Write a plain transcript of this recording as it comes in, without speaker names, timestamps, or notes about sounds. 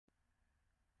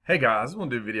Hey guys, I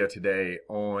want to do a video today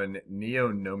on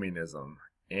Neonomianism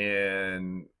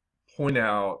and point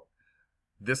out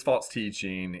this false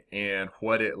teaching and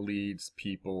what it leads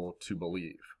people to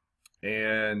believe.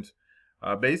 And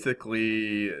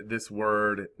basically, this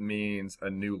word means a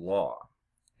new law.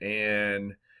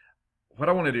 And what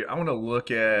I want to do, I want to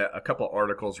look at a couple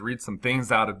articles, read some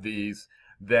things out of these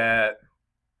that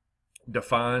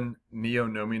define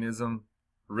Neonomianism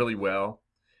really well,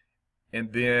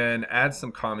 and then add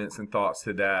some comments and thoughts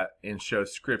to that and show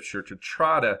scripture to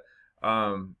try to,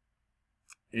 um,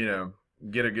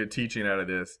 get a good teaching out of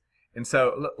this. And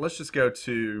so let's just go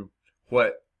to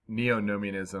what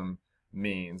Neonomianism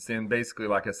means. And basically,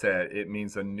 like I said, it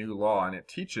means a new law, and it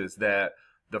teaches that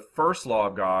the first law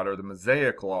of God, or the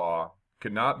Mosaic Law,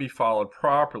 could not be followed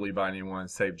properly by anyone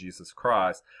save Jesus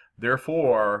Christ.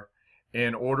 Therefore,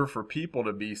 in order for people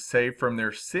to be saved from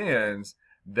their sins,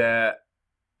 that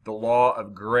the law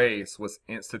of grace was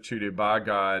instituted by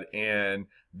God, and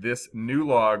this new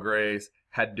law of grace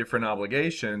had different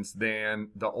obligations than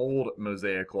the old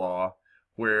Mosaic Law,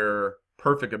 where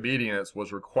perfect obedience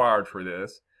was required for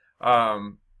this.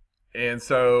 And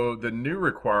so the new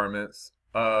requirements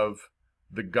of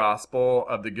the gospel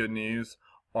of the good news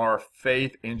are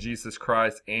faith in Jesus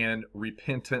Christ and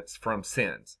repentance from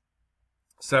sins.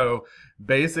 So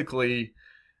basically,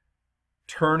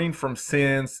 turning from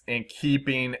sins and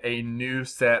keeping a new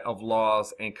set of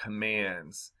laws and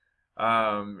commands.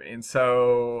 And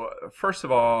so, first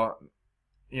of all,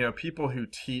 people who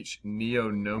teach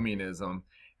Neonomianism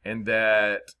and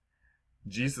that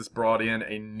Jesus brought in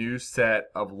a new set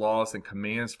of laws and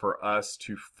commands for us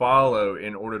to follow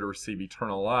in order to receive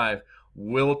eternal life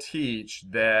will teach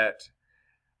that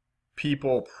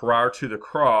people prior to the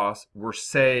cross were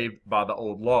saved by the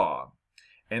old law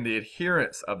and the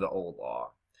adherence of the old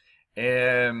law,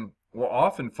 and will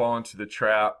often fall into the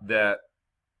trap that,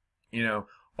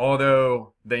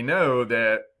 although they know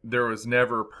that there was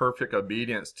never perfect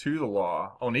obedience to the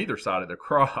law on either side of the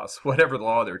cross, whatever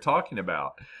law they're talking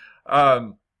about,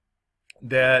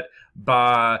 that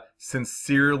by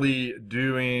sincerely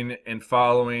doing and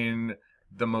following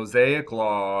the Mosaic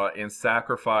Law and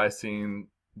sacrificing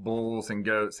bulls and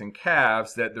goats and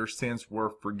calves, that their sins were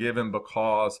forgiven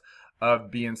because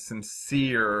of being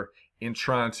sincere in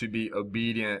trying to be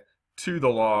obedient to the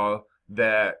law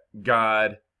that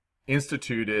God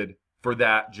instituted for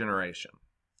that generation.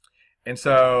 And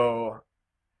so,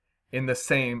 in the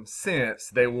same sense,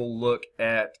 they will look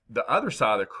at the other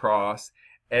side of the cross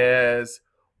as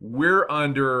we're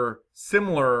under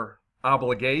similar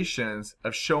obligations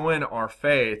of showing our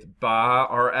faith by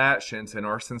our actions and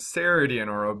our sincerity and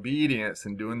our obedience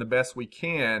and doing the best we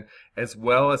can, as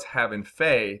well as having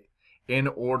faith in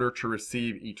order to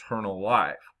receive eternal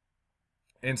life.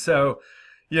 And so,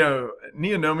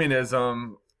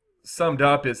 Neonomianism summed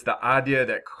up is the idea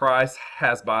that Christ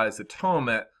has, by his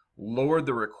atonement, lowered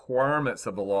the requirements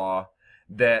of the law,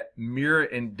 that mere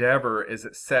endeavor is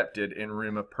accepted in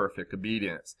room of perfect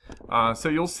obedience. So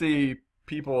you'll see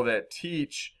people that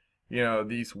teach,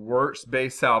 these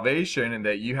works-based salvation and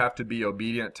that you have to be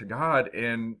obedient to God,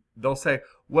 and they'll say,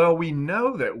 well, we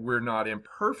know that we're not in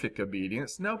perfect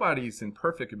obedience. Nobody's in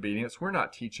perfect obedience. We're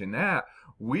not teaching that.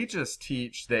 We just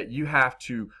teach that you have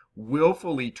to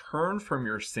willfully turn from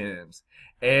your sins,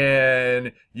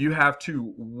 and you have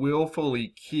to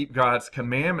willfully keep God's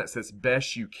commandments as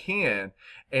best you can.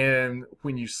 And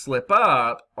when you slip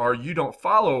up or you don't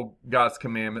follow God's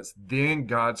commandments, then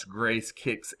God's grace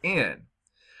kicks in.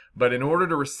 But in order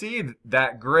to receive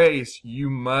that grace, you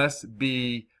must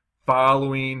be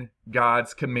following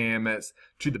God's commandments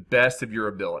to the best of your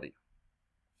ability.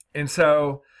 And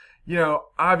so,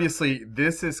 obviously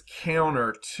this is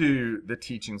counter to the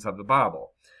teachings of the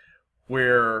Bible,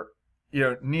 where,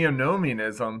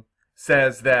 Neonomianism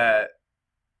says that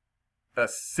a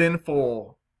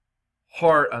sinful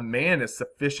heart of man is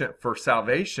sufficient for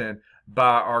salvation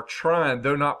by our trying,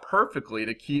 though not perfectly,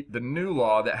 to keep the new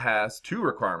law that has two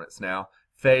requirements now: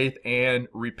 faith and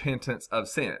repentance of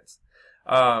sins.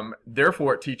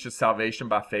 Therefore, it teaches salvation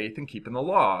by faith and keeping the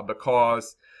law,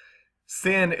 because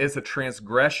sin is a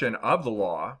transgression of the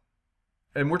law.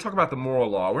 And we're talking about the moral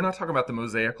law. We're not talking about the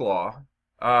Mosaic Law.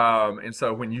 And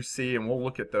so when you see, and we'll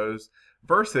look at those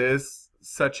verses,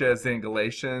 such as in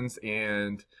Galatians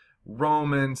and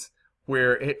Romans,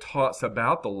 where it talks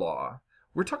about the law,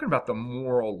 we're talking about the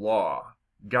moral law,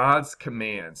 God's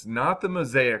commands, not the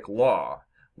Mosaic Law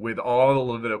with all the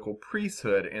Levitical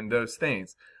priesthood and those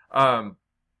things. And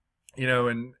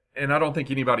I don't think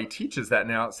anybody teaches that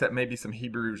now, except maybe some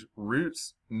Hebrew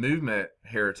roots movement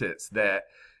heretics that,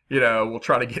 will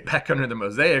try to get back under the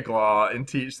Mosaic Law and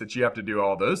teach that you have to do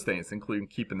all those things, including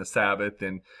keeping the Sabbath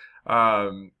and,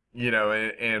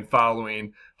 and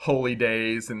following holy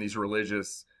days and these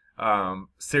religious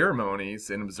ceremonies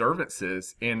and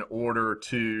observances in order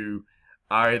to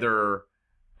either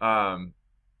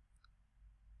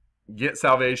get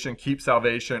salvation, keep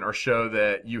salvation, or show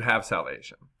that you have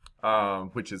salvation,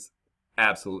 which is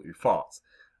absolutely false.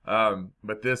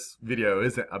 But this video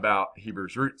isn't about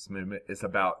Hebrews Roots movement. It's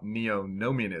about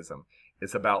Neonomianism.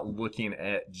 It's about looking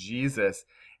at Jesus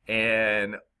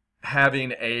and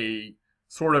having a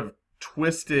sort of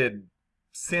twisted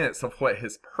sense of what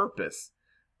his purpose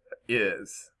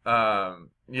is.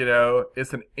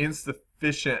 It's an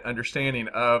insufficient understanding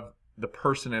of the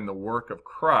person and the work of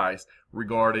Christ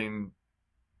regarding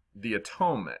the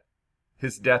atonement,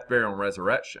 his death, burial, and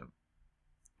resurrection.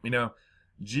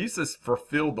 Jesus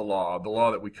fulfilled the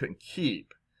law that we couldn't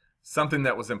keep, something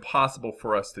that was impossible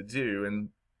for us to do. And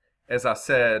as I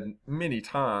said many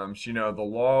times, the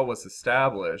law was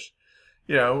established.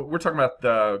 We're talking about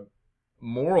the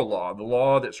moral law, the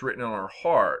law that's written on our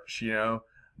hearts,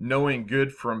 knowing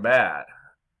good from bad.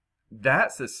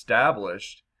 That's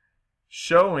established,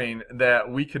 showing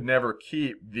that we could never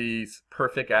keep these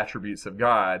perfect attributes of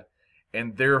God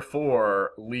and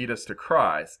therefore lead us to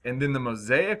Christ. And then the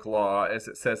Mosaic Law, as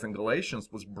it says in Galatians,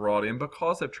 was brought in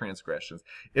because of transgressions.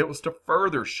 It was to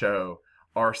further show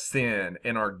our sin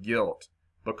and our guilt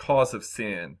because of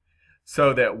sin,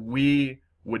 so that we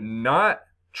would not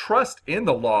trust in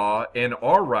the law and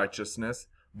our righteousness,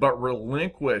 but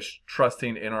relinquish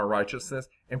trusting in our righteousness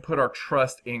and put our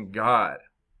trust in God,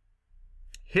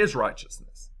 his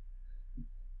righteousness,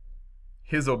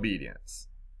 his obedience.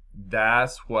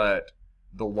 That's what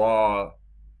the law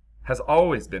has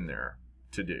always been there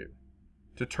to do,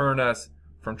 to turn us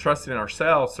from trusting in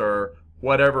ourselves or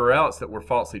whatever else that we're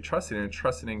falsely trusting in, and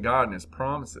trusting in God and his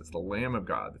promises, the Lamb of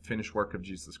God, the finished work of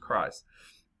Jesus Christ.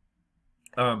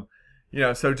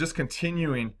 So just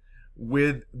continuing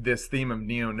with this theme of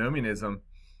Neonomianism,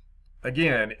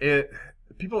 again,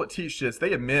 people that teach this,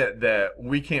 they admit that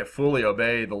we can't fully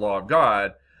obey the law of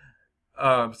God.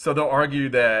 So they'll argue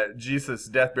that Jesus'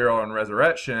 death, burial, and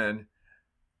resurrection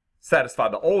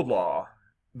satisfied the old law,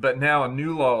 but now a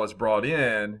new law is brought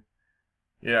in,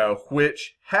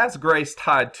 which has grace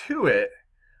tied to it,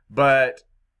 but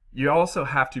you also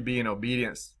have to be in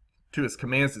obedience to his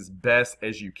commands as best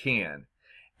as you can,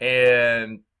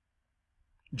 and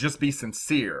just be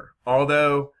sincere,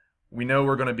 although we know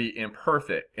we're going to be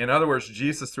imperfect. In other words,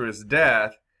 Jesus, through his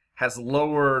death, has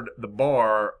lowered the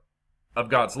bar of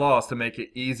God's laws to make it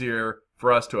easier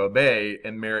for us to obey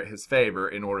and merit his favor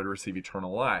in order to receive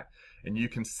eternal life. And you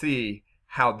can see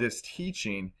how this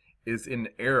teaching is in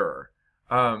error.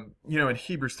 In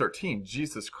Hebrews 13,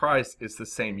 Jesus Christ is the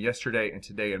same yesterday and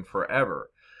today and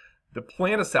forever. The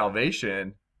plan of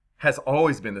salvation has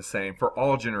always been the same for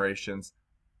all generations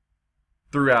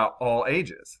throughout all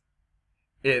ages.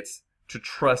 It's to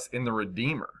trust in the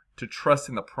Redeemer, to trust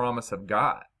in the promise of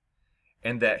God,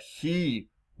 and that he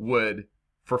would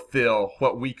fulfill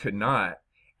what we could not,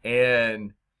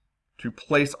 and to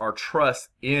place our trust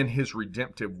in his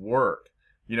redemptive work.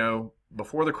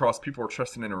 Before the cross, people were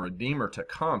trusting in a Redeemer to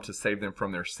come to save them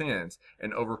from their sins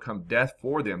and overcome death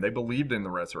for them. They believed in the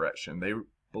resurrection. They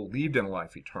believed in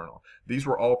life eternal. These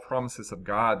were all promises of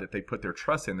God that they put their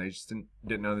trust in. They just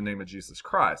didn't know the name of Jesus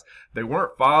Christ. They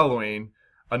weren't following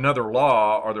another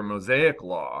law or the Mosaic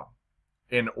Law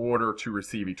in order to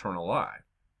receive eternal life.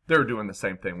 They're doing the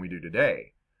same thing we do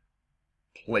today,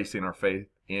 placing our faith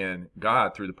in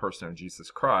God through the person of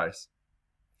Jesus Christ,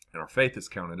 and our faith is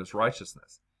counted as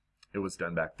righteousness. It was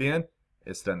done back then.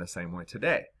 It's done the same way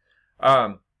today.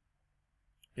 So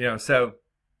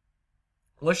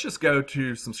let's just go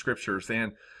to some scriptures.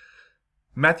 And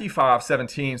Matthew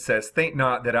 5:17 says, "Think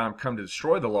not that I am come to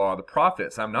destroy the law of the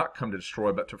prophets. I am not come to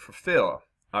destroy, but to fulfill."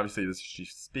 Obviously, this is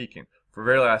Jesus speaking. "For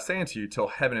verily I say unto you, till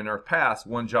heaven and earth pass,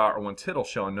 one jot or one tittle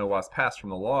shall in no wise pass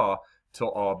from the law, till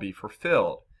all be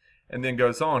fulfilled." And then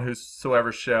goes on,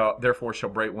 "Whosoever shall therefore shall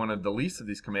break one of the least of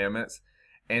these commandments,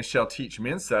 and shall teach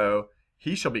men so,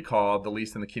 he shall be called the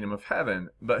least in the kingdom of heaven.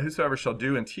 But whosoever shall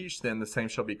do and teach them, the same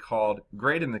shall be called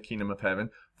great in the kingdom of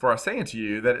heaven. For I say unto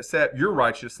you, that except your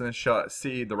righteousness shall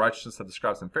exceed the righteousness of the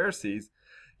scribes and Pharisees,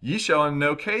 ye shall in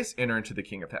no case enter into the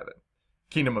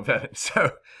kingdom of heaven."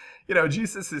 So,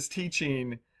 Jesus is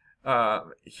teaching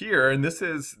here, and this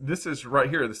is right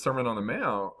here, the Sermon on the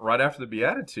Mount, right after the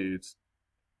Beatitudes,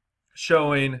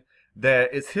 showing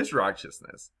that it's his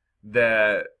righteousness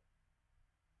that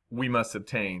we must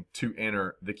obtain to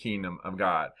enter the kingdom of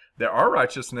God. That our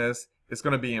righteousness is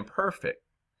going to be imperfect.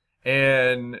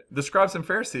 And the scribes and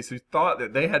Pharisees who thought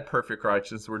that they had perfect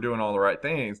righteousness, were doing all the right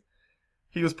things,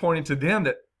 he was pointing to them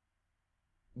that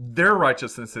their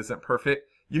righteousness isn't perfect.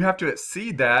 You have to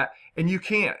exceed that, and you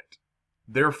can't.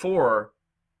 Therefore,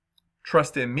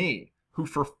 trust in me, who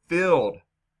fulfilled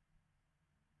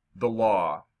the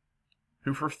law,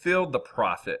 who fulfilled the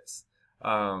prophets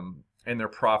and their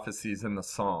prophecies in the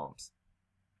Psalms.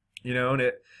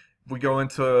 And we go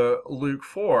into Luke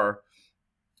 4,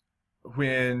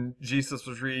 when Jesus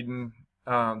was reading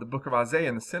the book of Isaiah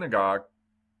in the synagogue.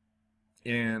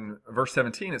 In verse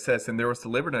 17 it says, "And there was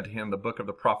delivered unto him the book of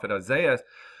the prophet Isaiah.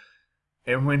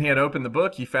 And when he had opened the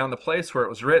book, he found the place where it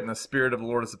was written, The Spirit of the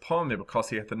Lord is upon me, because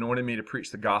he hath anointed me to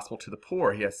preach the gospel to the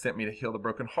poor. He hath sent me to heal the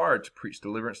brokenhearted, to preach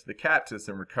deliverance to the captives,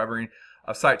 and recovering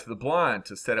of sight to the blind,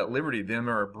 to set at liberty them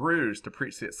that are bruised, to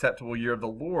preach the acceptable year of the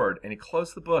Lord." And he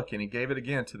closed the book, and he gave it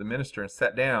again to the minister, and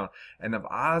sat down. And the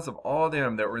eyes of all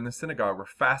them that were in the synagogue were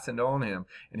fastened on him.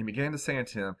 And he began to say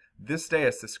unto him, "This day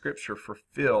is the scripture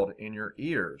fulfilled in your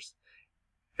ears."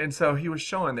 And so he was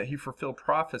showing that he fulfilled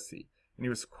prophecy. And he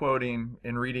was quoting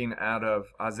and reading out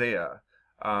of Isaiah,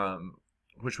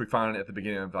 which we find at the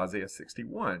beginning of Isaiah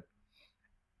 61.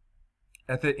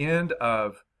 At the end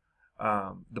of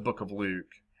the book of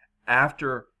Luke,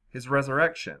 after his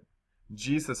resurrection,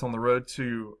 Jesus on the road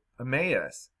to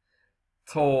Emmaus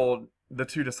told the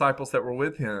two disciples that were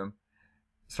with him,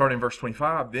 starting in verse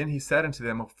 25, "Then he said unto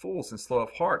them, O fools and slow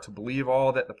of heart, to believe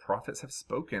all that the prophets have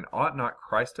spoken. Ought not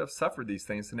Christ to have suffered these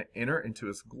things, and to enter into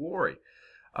his glory?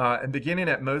 And beginning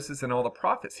at Moses and all the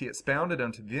prophets, he expounded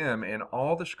unto them in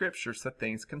all the scriptures the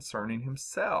things concerning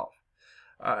himself."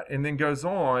 And then goes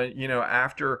on,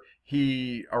 after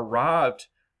he arrived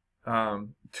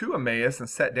to Emmaus and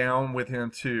sat down with them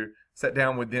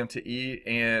to eat,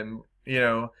 and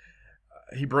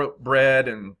he broke bread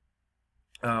and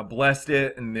blessed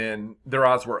it, and then their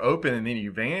eyes were open, and then he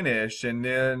vanished. And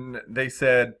then they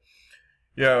said,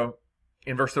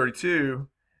 in verse 32,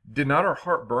 "Did not our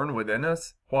heart burn within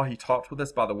us while he talked with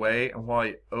us by the way, and while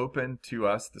he opened to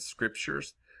us the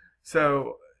scriptures?"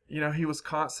 So, he was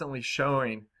constantly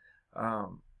showing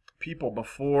people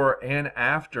before and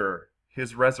after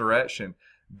his resurrection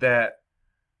that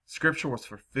scripture was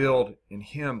fulfilled in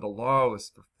him. The law was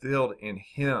fulfilled in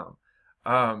him.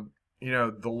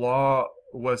 The law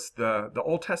was the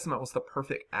Old Testament was the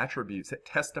perfect attributes. It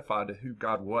testified to who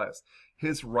God was,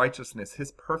 his righteousness,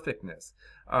 his perfectness.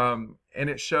 And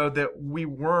it showed that we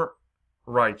weren't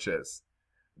righteous,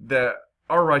 that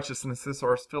our righteousnesses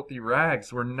are as filthy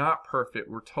rags. We're not perfect.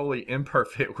 We're totally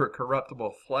imperfect. We're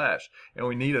corruptible flesh, and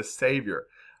we need a Savior.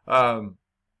 And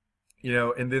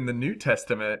then the New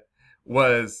Testament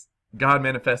was God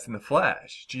manifest in the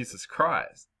flesh, Jesus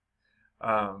Christ,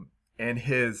 and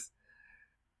his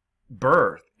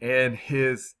birth and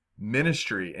his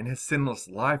ministry and his sinless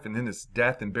life, and then his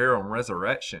death and burial and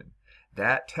resurrection.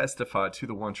 That testified to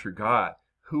the one true God,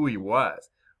 who he was.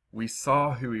 We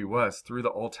saw who he was through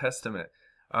the Old Testament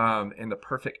and the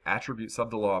perfect attributes of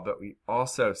the law, but we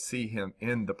also see him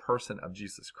in the person of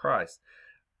Jesus Christ.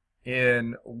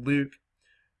 In Luke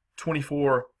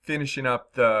 24, finishing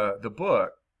up the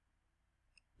book,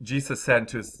 Jesus said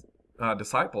to his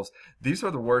disciples, "These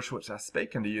are the words which I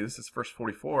spake unto you." This is verse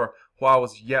 44. "While I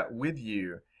was yet with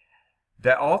you,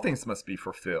 that all things must be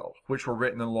fulfilled, which were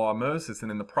written in the law of Moses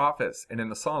and in the prophets and in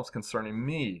the Psalms concerning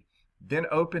me. Then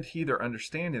opened he their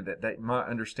understanding, that they might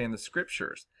understand the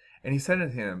scriptures. And he said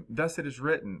unto him, Thus it is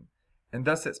written, and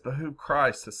thus it's behooved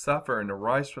Christ to suffer and to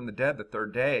rise from the dead the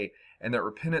third day, and that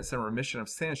repentance and remission of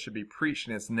sins should be preached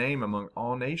in his name among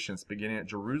all nations, beginning at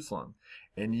Jerusalem.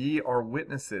 And ye are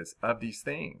witnesses of these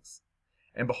things.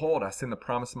 And behold, I send the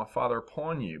promise of my Father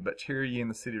upon you, but tarry ye in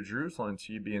the city of Jerusalem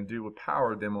until ye be endued with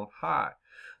power of them on high."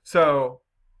 So,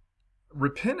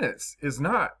 repentance is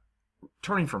not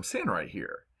turning from sin right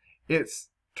here. It's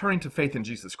turning to faith in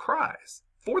Jesus Christ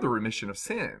for the remission of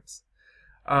sins,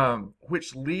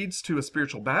 which leads to a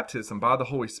spiritual baptism by the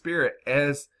Holy Spirit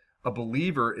as a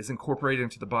believer is incorporated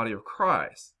into the body of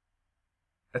Christ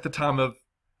at the time of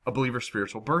a believer's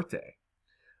spiritual birthday.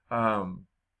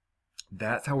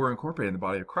 That's how we're incorporated in the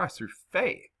body of Christ, through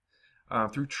faith,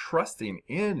 through trusting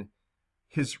in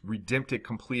his redemptive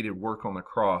completed work on the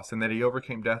cross, and that he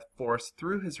overcame death for us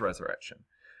through his resurrection.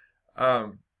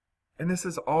 And this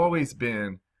has always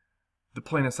been the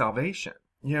plan of salvation.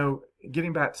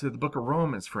 Getting back to the book of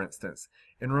Romans, for instance,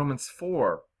 in Romans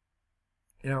 4,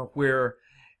 where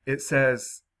it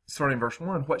says, starting in verse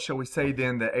 1, "What shall we say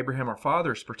then that Abraham our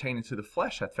fathers pertaining to the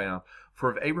flesh hath found?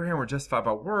 For if Abraham were justified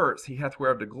by works, he hath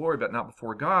whereof to glory, but not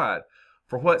before God.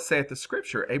 For what saith the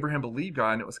scripture? Abraham believed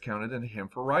God, and it was counted unto him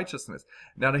for righteousness.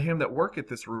 Now to him that worketh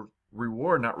this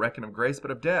reward not reckoned of grace,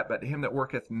 but of debt. But to him that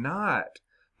worketh not,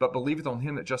 but believeth on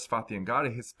him that justifieth the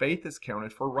ungodly, his faith is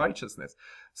counted for righteousness.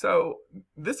 So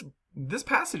this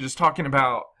passage is talking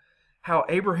about how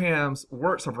Abraham's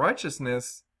works of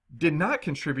righteousness did not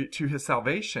contribute to his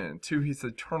salvation, to his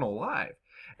eternal life.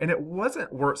 And it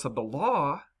wasn't works of the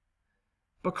law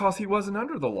because he wasn't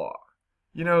under the law.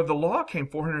 You know, the law came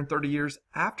 430 years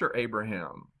after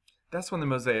Abraham. That's when the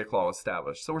Mosaic Law was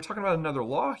established. So we're talking about another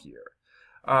law here.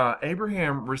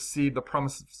 Abraham received the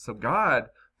promises of God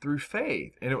through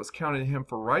faith, and it was counted to him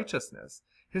for righteousness.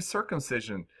 His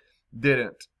circumcision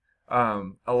didn't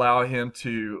allow him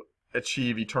to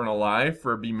achieve eternal life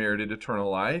or be merited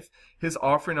eternal life. His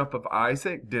offering up of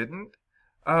Isaac didn't.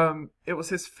 It was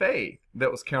his faith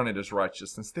that was counted as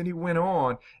righteousness. Then he went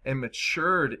on and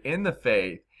matured in the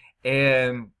faith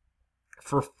and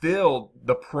fulfilled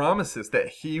the promises that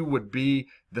he would be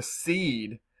the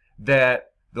seed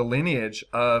that the lineage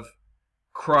of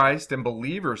Christ and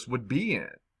believers would be in.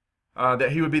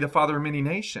 That he would be the father of many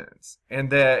nations,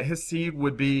 and that his seed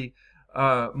would be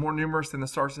more numerous than the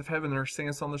stars of heaven that are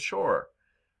singers on the shore.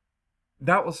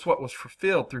 That was what was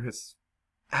fulfilled through his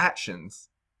actions,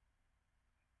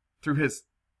 through his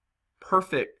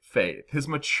perfect faith, his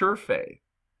mature faith.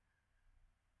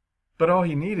 But all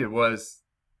he needed was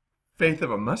faith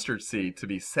of a mustard seed to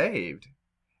be saved,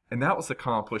 and that was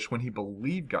accomplished when he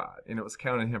believed God, and it was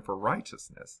counted him for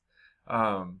righteousness,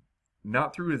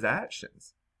 not through his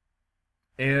actions.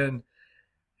 And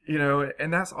you know,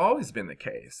 and that's always been the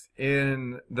case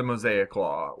in the Mosaic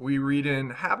Law. We read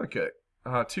in Habakkuk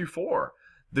 2:4,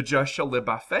 the just shall live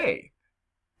by faith.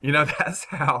 You know, that's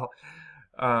how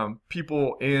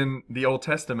people in the Old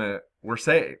Testament were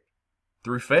saved,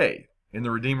 through faith in the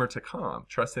Redeemer to come,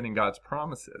 trusting in God's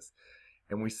promises.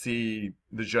 And we see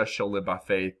the just shall live by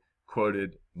faith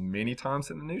quoted many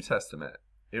times in the New Testament.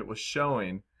 It was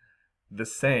showing the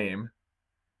same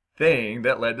thing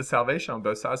that led to salvation on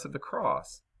both sides of the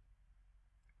cross.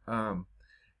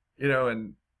 You know,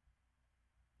 in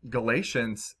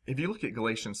Galatians, if you look at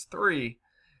Galatians 3,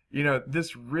 you know,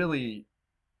 this really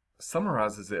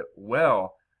summarizes it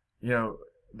well, you know,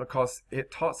 because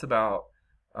it talks about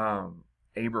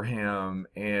Abraham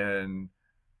and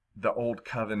the old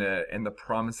covenant and the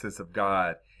promises of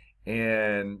God,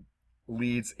 and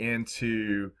leads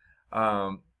into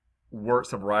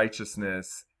works of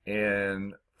righteousness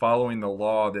and following the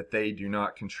law that they do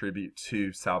not contribute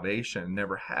to salvation,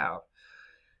 never have.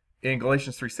 In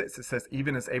Galatians 3:6 it says,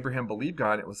 even as Abraham believed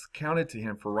God, it was counted to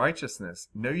him for righteousness.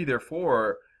 Know ye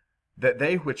therefore that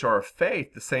they which are of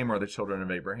faith, the same are the children of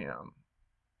Abraham.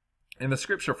 In the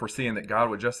scripture foreseeing that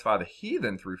God would justify the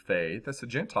heathen through faith, that's a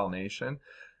Gentile nation.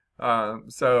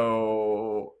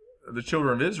 So the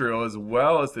children of Israel, as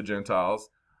well as the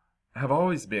Gentiles, have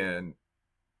always been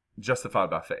justified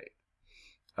by faith.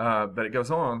 But it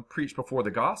goes on, preached before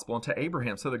the gospel unto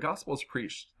Abraham. So the gospel was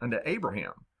preached unto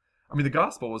Abraham. I mean, the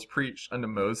gospel was preached unto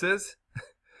Moses.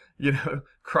 You know,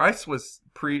 Christ was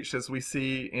preached, as we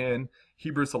see in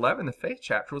Hebrews 11, the faith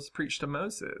chapter was preached to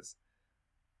Moses.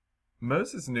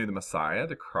 Moses knew the Messiah,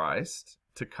 the Christ,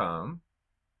 to come,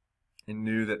 and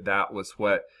knew that that was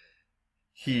what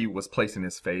he was placing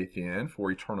his faith in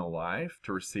for eternal life,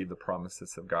 to receive the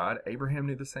promises of God. Abraham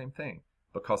knew the same thing,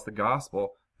 because the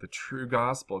gospel, the true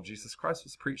gospel of Jesus Christ,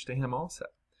 was preached to him also.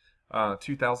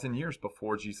 2,000 years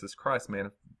before Jesus Christ,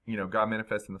 God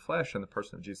manifested in the flesh in the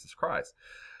person of Jesus Christ.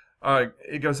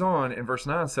 It goes on in verse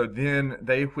 9, so then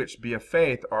they which be of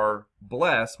faith are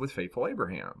blessed with faithful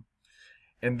Abraham.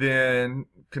 And then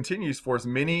continues, for as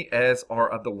many as are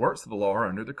of the works of the law are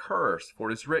under the curse. For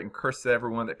it is written, cursed is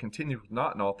everyone that continueth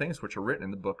not in all things which are written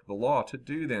in the book of the law to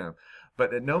do them.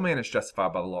 But that no man is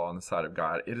justified by the law in the sight of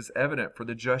God. It is evident, for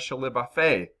the just shall live by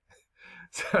faith.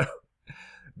 So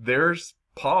there's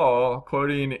Paul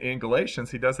quoting in Galatians,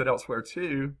 he does it elsewhere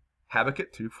too,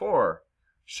 Habakkuk 2:4,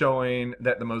 showing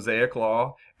that the Mosaic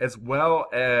Law, as well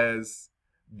as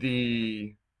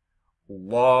the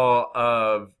law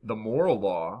of the moral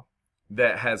law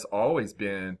that has always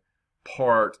been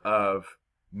part of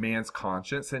man's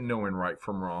conscience and knowing right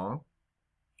from wrong,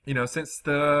 you know, since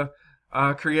the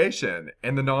creation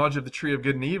and the knowledge of the tree of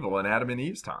good and evil in Adam and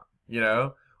Eve's time, you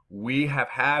know, we have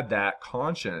had that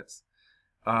conscience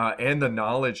and the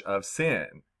knowledge of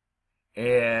sin.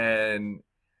 And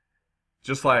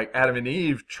just like Adam and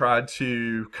Eve tried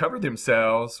to cover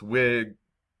themselves with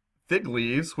fig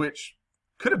leaves, which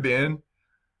could have been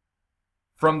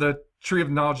from the tree of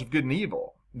knowledge of good and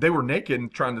evil. They were naked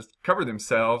and trying to cover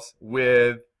themselves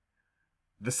with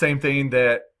the same thing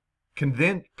that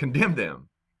condemned them,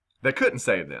 that couldn't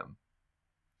save them.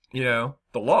 You know,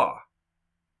 the law.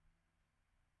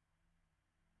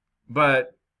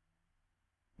 But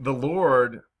the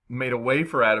Lord made a way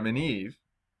for Adam and Eve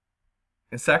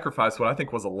and sacrificed what I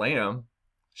think was a lamb,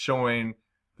 showing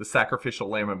the sacrificial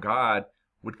Lamb of God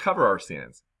would cover our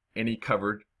sins. And he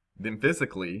covered them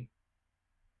physically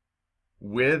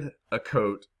with a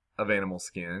coat of animal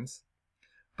skins.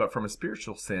 But from a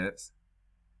spiritual sense,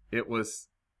 it was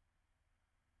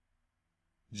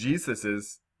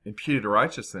Jesus's imputed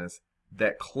righteousness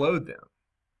that clothed them.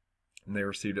 And they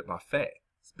received it by faith.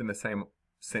 It's been the same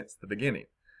since the beginning.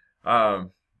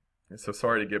 So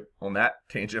sorry to get on that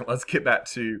tangent. Let's get back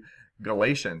to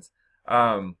Galatians.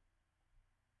 And,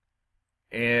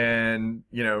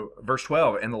 verse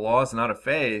 12, and the law is not of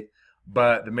faith,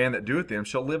 but the man that doeth them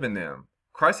shall live in them.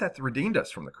 Christ hath redeemed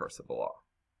us from the curse of the law,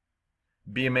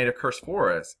 being made a curse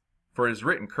for us. For it is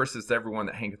written, cursed is everyone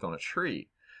that hangeth on a tree,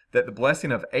 that the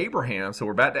blessing of Abraham, so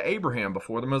we're back to Abraham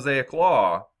before the Mosaic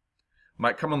Law,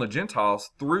 might come on the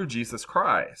Gentiles through Jesus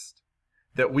Christ,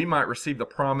 that we might receive the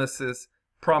promise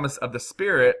of the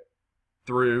Spirit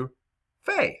through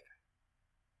faith.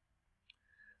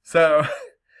 So,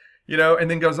 and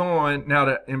then goes on,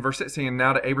 in verse 16,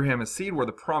 now to Abraham his seed were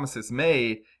the promises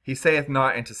made. He saith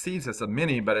not unto seeds as of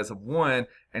many, but as of one,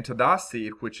 and to thy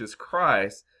seed, which is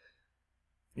Christ.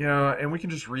 And we can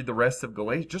just read the rest of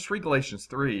Galatians. Just read Galatians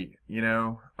 3,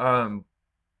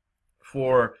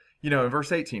 for, in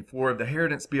verse 18, for if the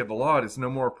inheritance be of the law, it is no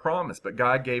more a promise, but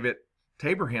God gave it to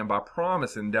Abraham by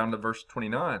promise. And down to verse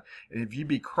 29, and if you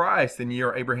be Christ, then ye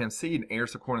are Abraham's seed and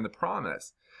heirs according to the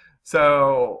promise.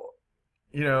 So,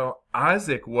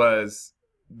 Isaac was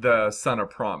the son of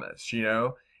promise,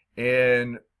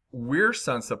 and we're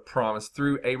sons of promise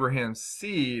through Abraham's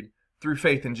seed, through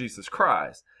faith in Jesus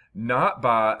Christ, not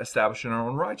by establishing our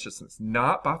own righteousness,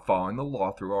 not by following the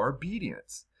law through our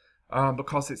obedience,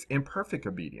 because it's imperfect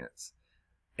obedience.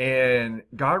 And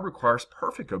God requires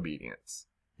perfect obedience,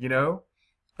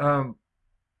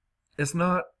 It's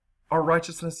not our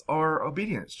righteousness, our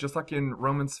obedience, just like in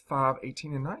Romans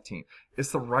 5:18 and 19.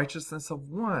 It's the righteousness of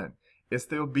one. It's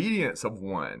the obedience of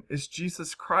one. It's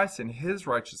Jesus Christ and his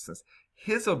righteousness,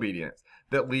 his obedience,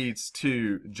 that leads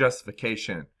to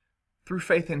justification through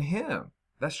faith in him.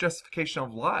 That's justification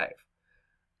of life.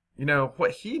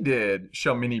 What he did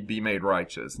shall many be made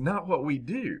righteous, not what we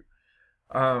do.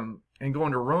 And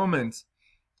going to Romans,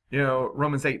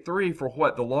 Romans 8:3, for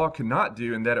what the law could not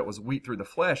do, in that it was weak through the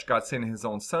flesh, God sending his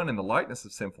own Son in the likeness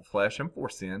of sinful flesh, and for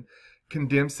sin,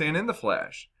 condemned sin in the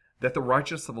flesh, that the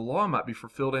righteousness of the law might be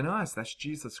fulfilled in us. That's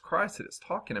Jesus Christ that it's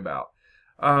talking about.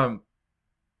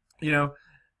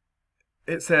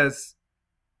 It says,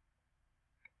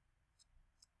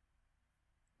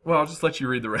 well, I'll just let you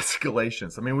read the rest of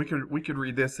Galatians. I mean, we could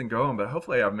read this and go on, but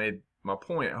hopefully I've made my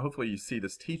point. Hopefully you see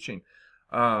this teaching,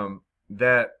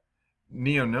 that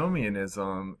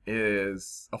Neonomianism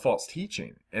is a false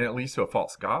teaching, and it leads to a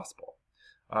false gospel,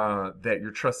 that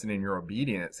you're trusting in your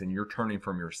obedience and you're turning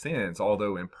from your sins.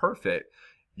 Although imperfect,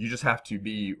 you just have to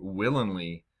be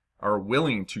willing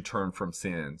to turn from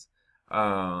sins,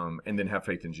 and then have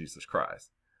faith in Jesus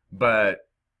Christ. But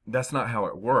that's not how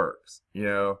it works.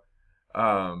 If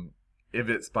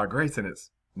it's by grace, then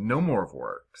it's no more of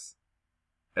works,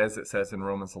 as it says in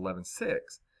Romans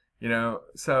 11:6.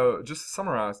 So just to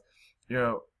summarize,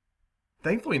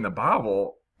 thankfully in the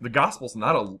Bible, the gospel's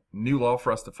not a new law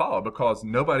for us to follow, because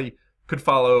nobody could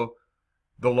follow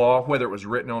the law, whether it was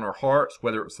written on our hearts,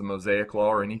 whether it was the Mosaic Law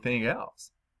or anything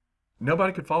else.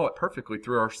 Nobody could follow it perfectly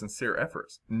through our sincere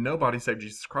efforts. Nobody save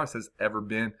Jesus Christ has ever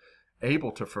been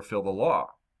able to fulfill the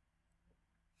law.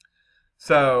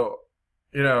 So,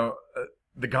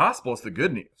 the gospel is the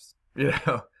good news.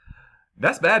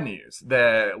 That's bad news,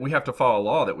 that we have to follow a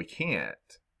law that we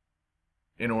can't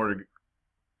in order to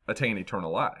attain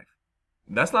eternal life.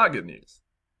 That's not good news.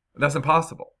 That's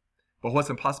impossible. But what's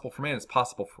impossible for man is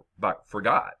possible for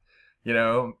God,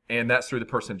 and that's through the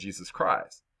person of Jesus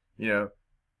Christ.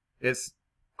 It's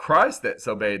Christ that's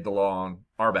obeyed the law on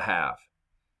our behalf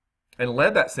and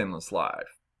led that sinless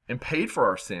life and paid for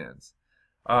our sins,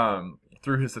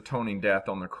 through his atoning death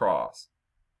on the cross.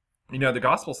 The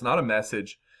gospel's not a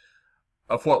message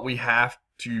of what we have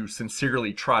to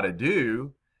sincerely try to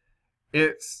do.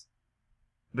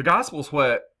 The gospel's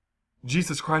what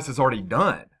Jesus Christ has already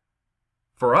done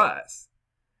for us.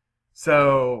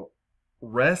 So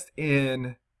rest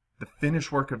in the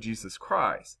finished work of Jesus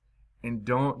Christ, and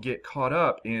don't get caught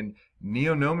up in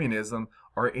Neonomianism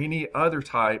or any other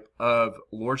type of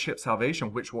lordship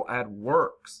salvation, which will add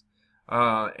works,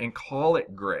 and call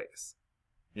it grace.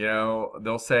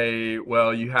 They'll say,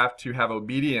 well, you have to have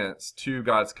obedience to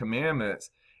God's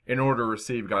commandments in order to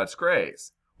receive God's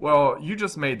grace. Well, you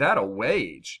just made that a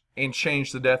wage and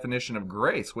changed the definition of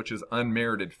grace, which is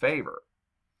unmerited favor.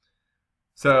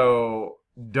 So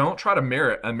don't try to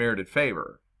merit unmerited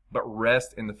favor, but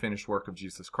rest in the finished work of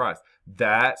Jesus Christ.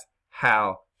 That's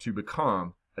how to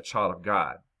become a child of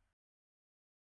God.